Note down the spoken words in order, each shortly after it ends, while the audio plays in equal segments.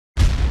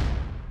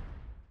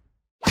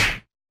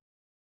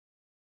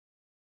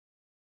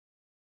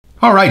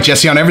All right,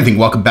 Jesse on Everything,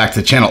 welcome back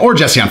to the channel, or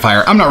Jesse on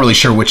Fire. I'm not really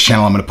sure which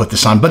channel I'm going to put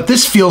this on, but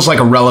this feels like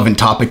a relevant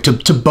topic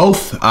to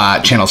both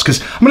channels,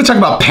 because I'm going to talk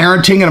about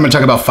parenting and I'm going to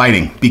talk about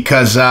fighting,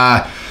 because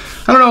I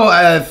don't know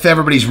if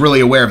everybody's really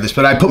aware of this,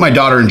 but I put my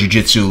daughter in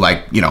jiu-jitsu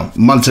like,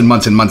 months and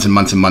months and months and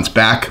months and months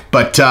back,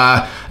 but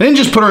I didn't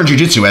just put her in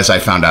jiu-jitsu, as I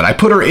found out. I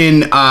put her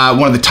in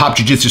one of the top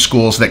jiu-jitsu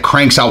schools that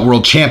cranks out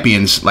world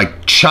champions,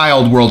 like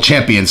child world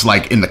champions,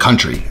 like in the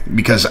country,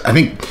 because I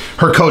think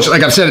her coach,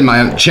 like I've said in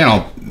my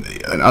channel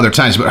other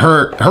times, but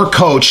her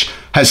coach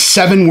has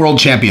 7 world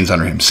champions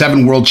under him,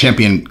 7 world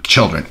champion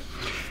children.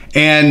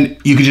 And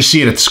you can just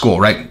see it at the school,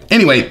 right?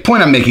 Anyway,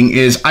 point I'm making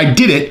is I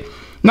did it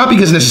not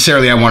because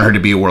necessarily I want her to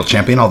be a world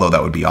champion, although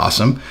that would be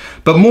awesome,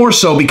 but more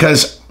so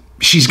because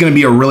she's going to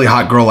be a really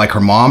hot girl like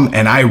her mom,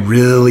 and I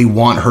really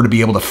want her to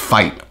be able to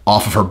fight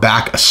off of her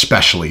back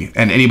especially.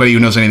 And anybody who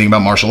knows anything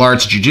about martial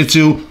arts,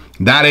 jiu-jitsu,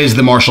 that is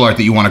the martial art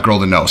that you want a girl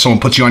to know. Someone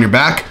puts you on your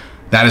back,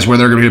 that is where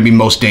they're going to be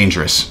most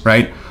dangerous,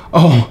 right?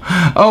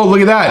 Oh,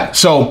 look at that.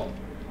 So,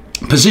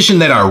 position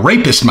that a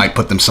rapist might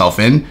put themselves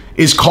in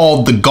is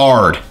called the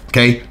guard,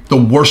 okay? The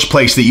worst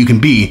place that you can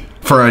be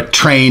for a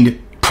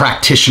trained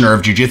practitioner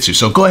of jiu-jitsu.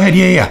 So go ahead,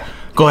 yeah,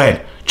 go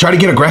ahead. Try to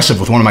get aggressive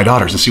with one of my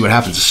daughters and see what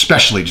happens,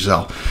 especially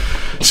Giselle.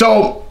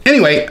 So,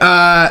 anyway,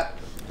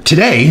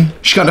 today,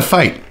 she got in a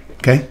fight,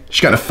 okay?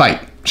 She got in a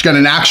fight. She got in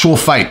an actual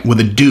fight with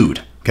a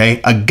dude,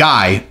 okay? A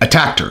guy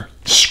attacked her,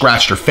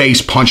 scratched her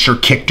face, punched her,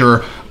 kicked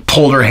her,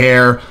 pulled her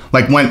hair,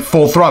 like went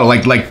full throttle,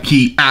 like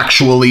he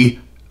actually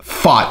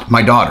fought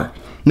my daughter.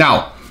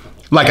 Now,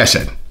 like I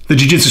said, the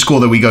jiu-jitsu school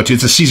that we go to,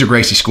 it's a Cesar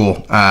Gracie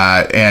school,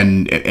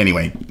 and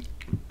anyway,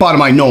 bottom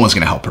line, no one's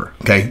gonna help her,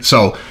 okay?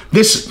 So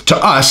this, to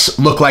us,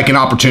 looked like an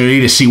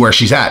opportunity to see where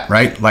she's at,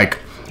 right? Like,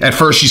 at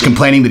first she's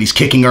complaining that he's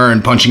kicking her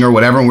and punching her,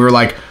 whatever, and we were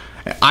like,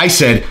 I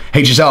said,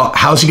 hey Giselle,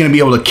 how's he gonna be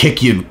able to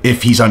kick you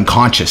if he's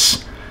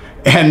unconscious?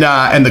 And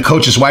the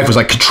coach's wife was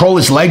like, control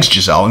his legs,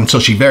 Giselle. And so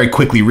she very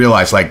quickly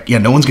realized, like, yeah,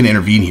 no one's going to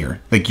intervene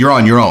here. Like, you're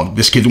on your own.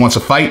 This kid wants to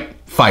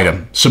fight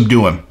him,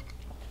 subdue him.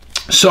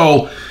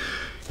 So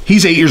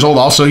he's 8 years old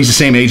also. He's the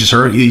same age as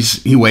her.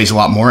 He weighs a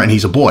lot more, and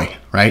he's a boy,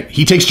 right?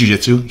 He takes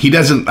jiu-jitsu.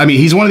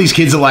 He's one of these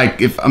kids that,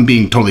 like, if I'm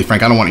being totally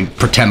frank, I don't want to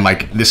pretend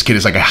like this kid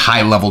is like a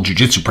high-level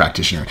jiu-jitsu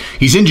practitioner.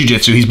 He's in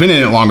jiu-jitsu. He's been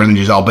in it longer than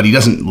Giselle, but he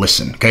doesn't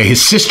listen, okay? His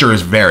sister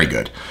is very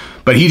good.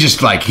 But he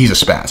just, like, he's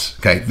a spaz,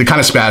 okay? The kind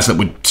of spaz that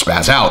would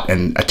spaz out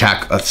and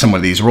attack someone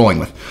that he's rolling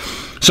with.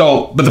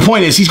 So, but the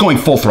point is, he's going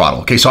full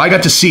throttle, okay? So I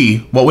got to see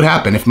what would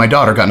happen if my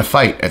daughter got in a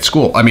fight at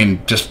school. I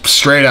mean, just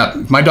straight up,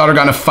 if my daughter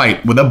got in a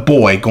fight with a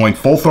boy going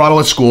full throttle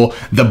at school,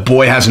 the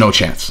boy has no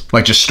chance.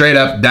 Like, just straight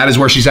up, that is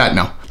where she's at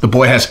now. The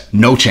boy has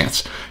no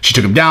chance. She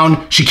took him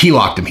down, she key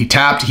locked him, he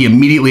tapped, he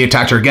immediately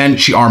attacked her again,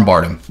 she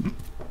armbarred him.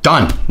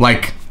 Done.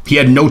 Like, he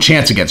had no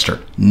chance against her.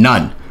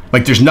 None.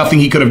 Like, there's nothing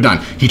he could have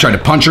done. He tried to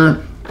punch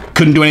her,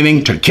 couldn't do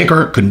anything, tried to kick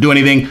her, couldn't do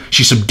anything.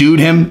 She subdued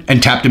him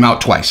and tapped him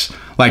out twice.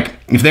 Like,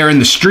 if they're in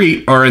the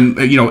street or in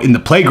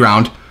the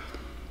playground,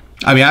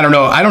 I mean, I don't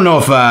know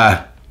if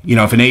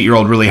if an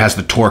 8-year-old really has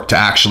the torque to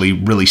actually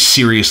really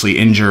seriously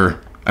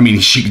injure. I mean,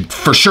 she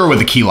for sure with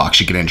the key lock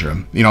she could injure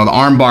him. The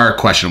arm bar,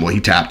 questionable, he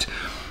tapped,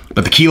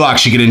 but the key lock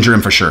she could injure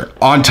him for sure.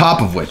 On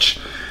top of which,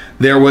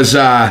 there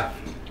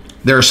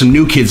are some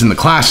new kids in the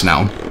class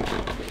now,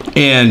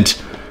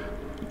 and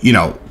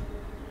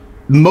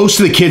most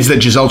of the kids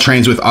that Giselle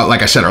trains with,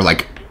 like I said, are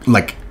like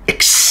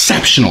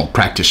exceptional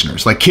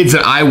practitioners. Like kids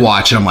that I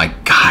watch and I'm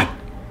like, God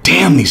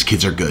damn, these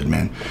kids are good,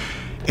 man.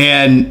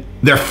 And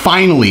there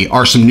finally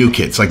are some new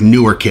kids, like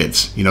newer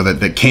kids,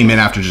 that came in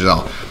after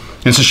Giselle.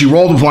 And so she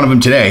rolled with one of them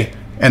today,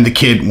 and the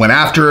kid went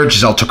after her.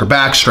 Giselle took her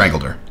back,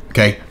 strangled her.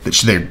 Okay,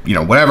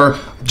 whatever.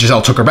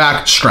 Giselle took her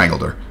back,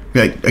 strangled her.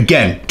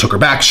 Again, took her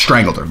back,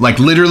 strangled her. Like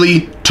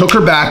literally took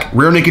her back,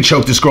 rear naked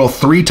choked this girl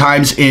 3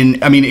 times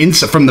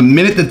from the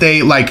minute that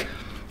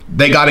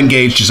they got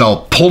engaged,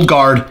 Giselle pulled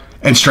guard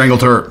and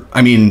strangled her.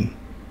 I mean,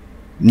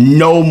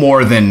 no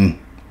more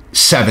than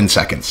 7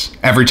 seconds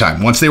every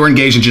time. Once they were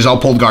engaged and Giselle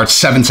pulled guard,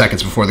 7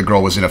 seconds before the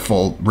girl was in a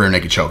full rear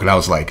naked choke. And I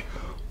was like,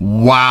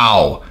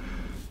 wow,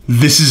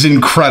 this is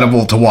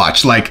incredible to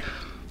watch. Like,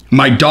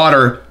 my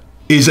daughter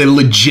is a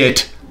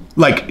legit,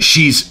 like,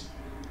 she's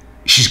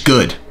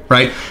good.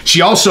 Right?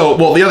 She also,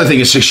 well, the other thing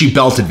is she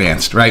belt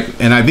advanced, right?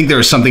 And I think there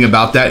was something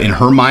about that in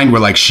her mind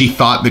where like she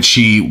thought that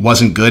she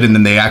wasn't good, and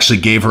then they actually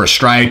gave her a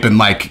stripe and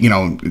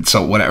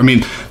so whatever. I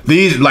mean,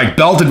 these like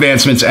belt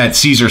advancements at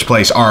Caesar's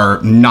place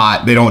are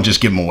not, they don't just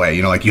give them away,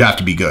 like you have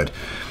to be good.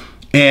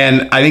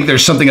 And I think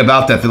there's something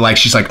about that like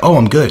she's like, oh,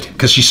 I'm good.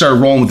 Because she started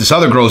rolling with this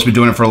other girl who's been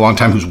doing it for a long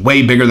time, who's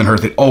way bigger than her,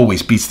 that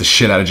always beats the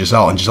shit out of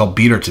Giselle. And Giselle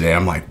beat her today.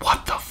 I'm like,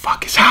 what the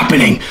fuck is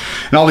happening?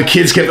 And all the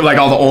kids kept, like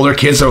all the older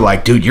kids are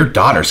like, dude, your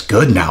daughter's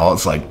good now.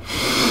 It's like,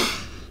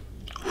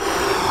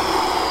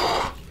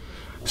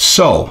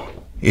 so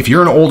if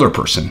you're an older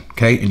person,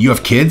 okay, and you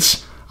have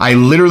kids, I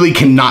literally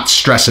cannot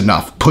stress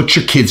enough. Put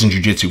your kids in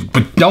jiu-jitsu,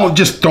 but don't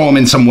just throw them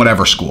in some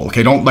whatever school,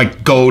 okay? Don't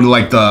like go to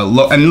like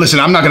and listen,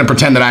 I'm not going to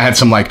pretend that I had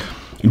some like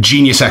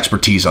genius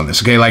expertise on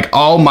this. Okay, like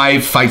all my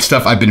fight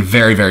stuff, I've been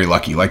very, very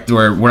lucky. Like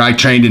where I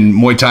trained in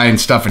Muay Thai and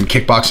stuff and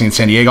kickboxing in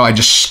San Diego, I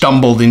just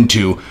stumbled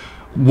into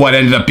what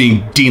ended up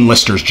being Dean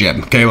Lister's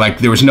gym. Okay, like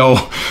there was no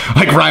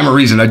like rhyme or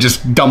reason. I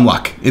just dumb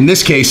luck. In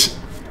this case,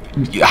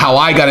 how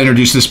I got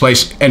introduced to this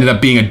place ended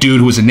up being a dude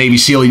who was a Navy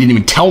SEAL. He didn't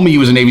even tell me he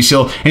was a Navy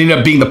SEAL. And ended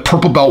up being the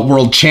purple belt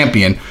world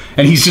champion.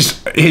 And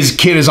his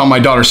kid is on my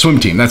daughter's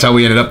swim team. That's how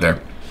we ended up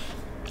there.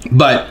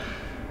 But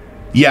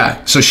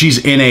yeah, so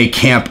she's in a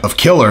camp of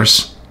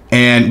killers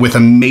and with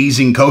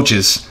amazing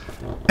coaches.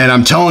 And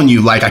I'm telling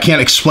you, like, I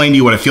can't explain to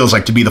you what it feels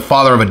like to be the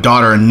father of a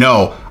daughter and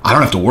know I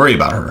don't have to worry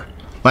about her.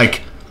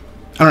 Like,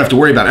 I don't have to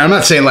worry about it. I'm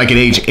not saying like at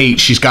age 8,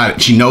 she's got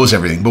it, she knows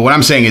everything. But what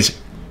I'm saying is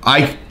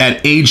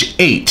at age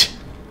 8,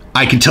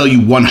 I can tell you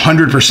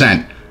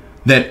 100%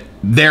 that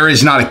there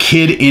is not a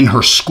kid in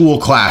her school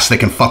class that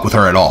can fuck with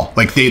her at all.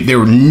 Like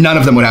none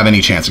of them would have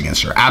any chance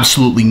against her.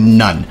 Absolutely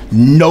none.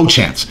 No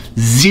chance.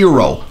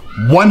 Zero.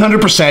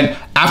 100%.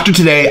 After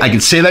today, I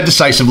can say that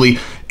decisively.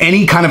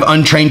 Any kind of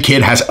untrained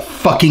kid has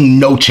fucking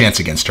no chance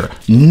against her.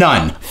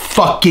 None.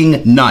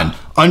 Fucking none.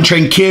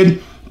 Untrained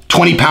kid,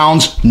 20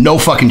 pounds, no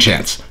fucking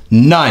chance.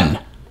 None.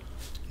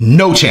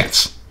 No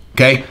chance.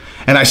 Okay?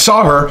 And I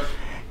saw her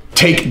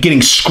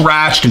getting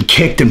scratched and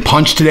kicked and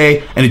punched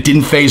today, and it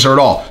didn't faze her at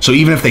all. So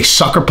even if they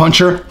sucker punch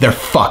her, they're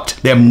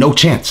fucked. They have no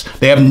chance.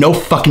 They have no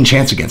fucking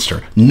chance against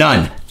her.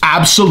 None.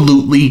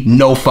 Absolutely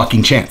no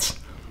fucking chance.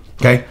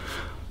 Okay?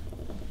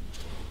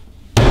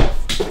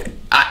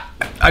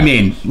 I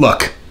mean,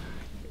 look,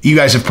 you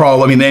guys have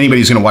probably, I mean, anybody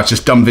who's going to watch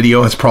this dumb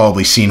video has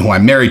probably seen who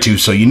I'm married to,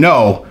 so you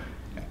know,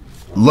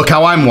 look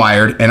how I'm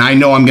wired, and I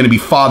know I'm going to be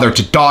father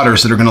to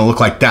daughters that are going to look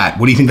like that.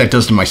 What do you think that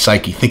does to my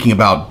psyche? Thinking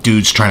about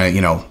dudes trying to,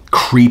 you know,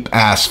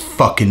 creep-ass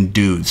fucking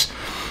dudes.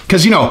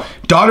 Because, you know,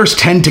 daughters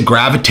tend to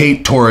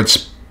gravitate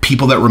towards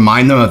people that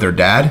remind them of their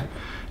dad.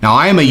 Now,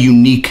 I am a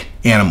unique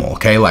animal,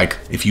 okay? Like,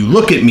 if you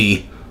look at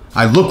me,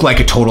 I look like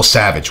a total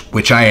savage,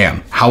 which I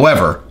am.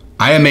 However,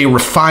 I am a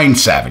refined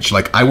savage.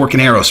 Like, I work in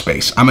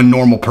aerospace. I'm a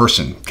normal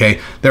person, okay?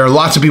 There are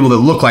lots of people that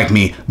look like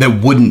me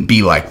that wouldn't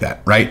be like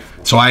that, right?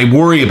 So I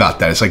worry about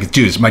that. It's like,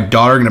 dude, is my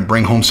daughter gonna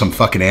bring home some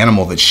fucking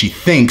animal that she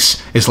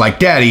thinks is like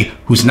daddy,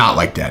 who's not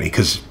like daddy?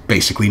 Because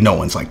basically no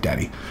one's like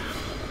daddy.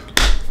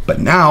 But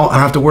now I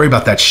don't have to worry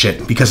about that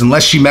shit, because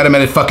unless she met him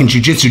at a fucking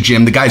jiu-jitsu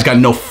gym, the guy's got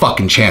no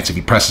fucking chance if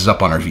he presses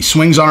up on her. If he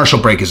swings on her,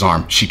 she'll break his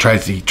arm. He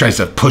tries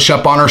to push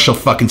up on her, she'll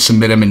fucking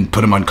submit him and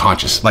put him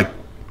unconscious. Like,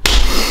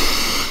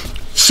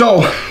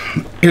 so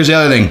here's the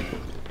other thing.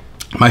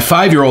 My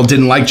 5-year-old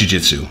didn't like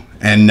jiu-jitsu,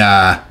 and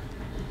yeah,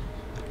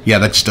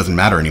 that just doesn't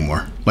matter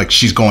anymore. Like,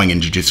 she's going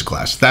in jiu-jitsu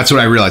class. That's what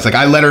I realized. Like,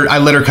 I let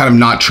her kind of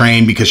not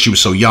train because she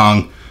was so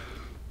young.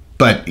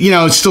 But, you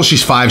know, still,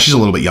 she's 5. She's a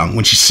little bit young.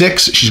 When she's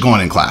 6, she's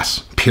going in class,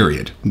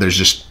 period. There's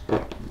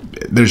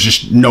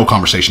just no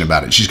conversation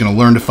about it. She's going to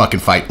learn to fucking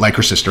fight like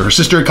her sister. Her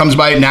sister comes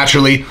by it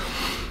naturally,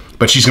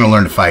 but she's going to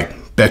learn to fight.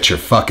 Bet your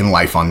fucking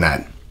life on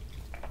that.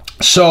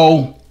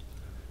 So,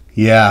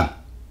 yeah,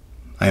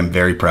 I am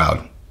very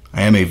proud.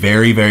 I am a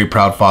very, very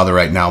proud father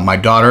right now. My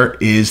daughter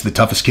is the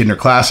toughest kid in her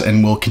class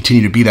and will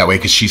continue to be that way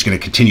because she's going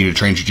to continue to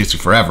train jiu-jitsu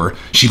forever.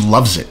 She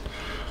loves it.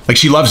 Like,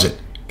 she loves it.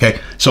 Okay,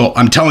 so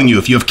I'm telling you,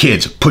 if you have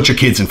kids, put your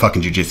kids in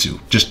fucking jiu-jitsu.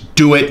 Just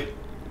do it,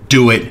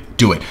 do it,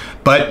 do it.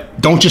 But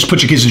don't just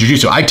put your kids in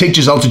jiu-jitsu. I take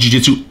Giselle to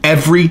jiu-jitsu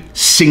every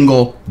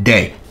single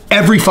day.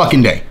 Every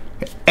fucking day.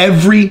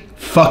 Every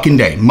fucking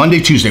day. Monday,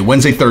 Tuesday,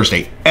 Wednesday,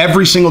 Thursday.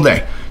 Every single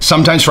day.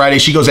 Sometimes Friday.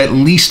 She goes at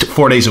least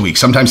 4 days a week.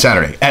 Sometimes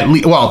Saturday.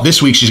 Well,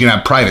 this week she's going to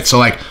have private. So,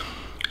 like,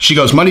 she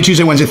goes Monday,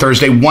 Tuesday, Wednesday,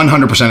 Thursday,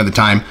 100% of the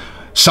time.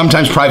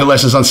 Sometimes private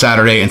lessons on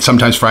Saturday and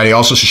sometimes Friday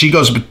also. So she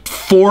goes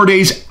 4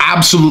 days,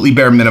 absolutely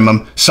bare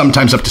minimum,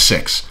 sometimes up to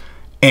 6.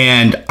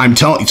 And I'm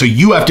telling you, so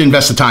you have to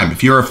invest the time.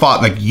 If you're a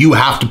father, like, you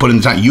have to put in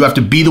the time. You have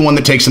to be the one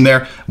that takes them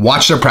there,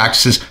 watch their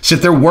practices,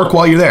 sit there, work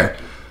while you're there.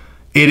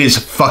 It is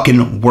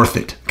fucking worth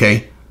it,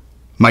 okay?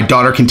 My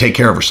daughter can take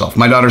care of herself.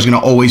 My daughter's gonna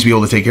always be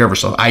able to take care of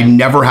herself. I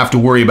never have to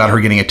worry about her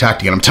getting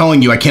attacked again. I'm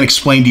telling you, I can't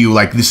explain to you,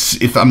 like,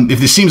 this. If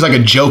this seems like a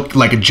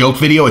joke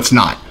video, it's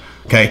not,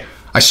 okay?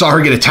 I saw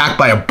her get attacked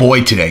by a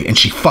boy today, and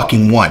she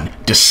fucking won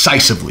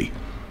decisively.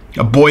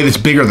 A boy that's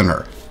bigger than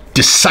her,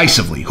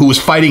 decisively, who was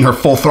fighting her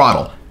full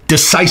throttle,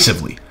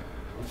 decisively.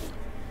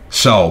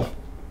 So,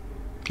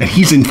 and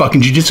he's in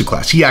fucking jiu-jitsu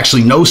class. He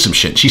actually knows some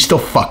shit. She still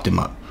fucked him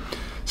up.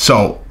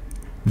 So,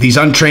 these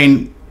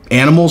untrained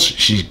animals,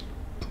 she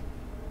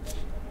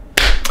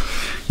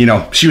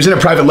was in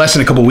a private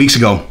lesson a couple weeks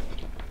ago,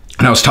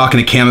 and I was talking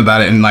to Cam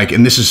about it,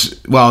 and this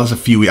is, well, it was a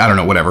few weeks, I don't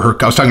know, whatever.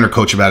 I was talking to her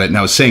coach about it, and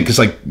I was saying, because,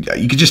 like,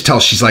 you could just tell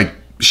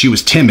she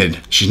was timid.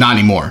 She's not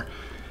anymore.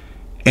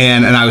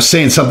 And I was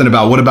saying something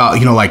about, what about,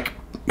 like,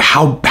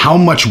 how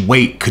much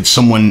weight could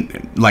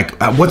someone, like,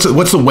 what's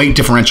the weight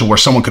differential where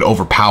someone could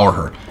overpower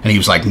her? And he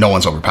was like, no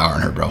one's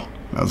overpowering her, bro.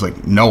 I was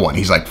like, no one.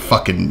 He's like,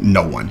 fucking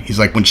no one. He's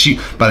like,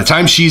 by the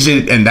time she's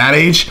in that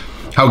age,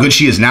 how good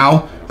she is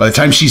now, by the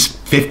time she's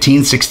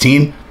 15,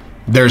 16,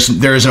 there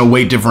isn't a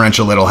weight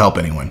differential that'll help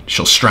anyone.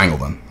 She'll strangle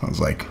them. I was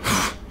like,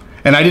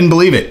 and I didn't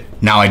believe it.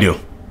 Now I do.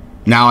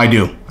 Now I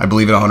do. I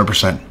believe it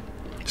 100%.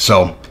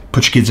 So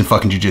put your kids in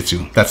fucking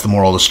jiu-jitsu. That's the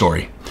moral of the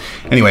story.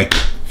 Anyway,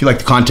 if you like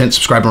the content,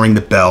 subscribe and ring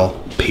the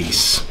bell.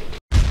 Peace.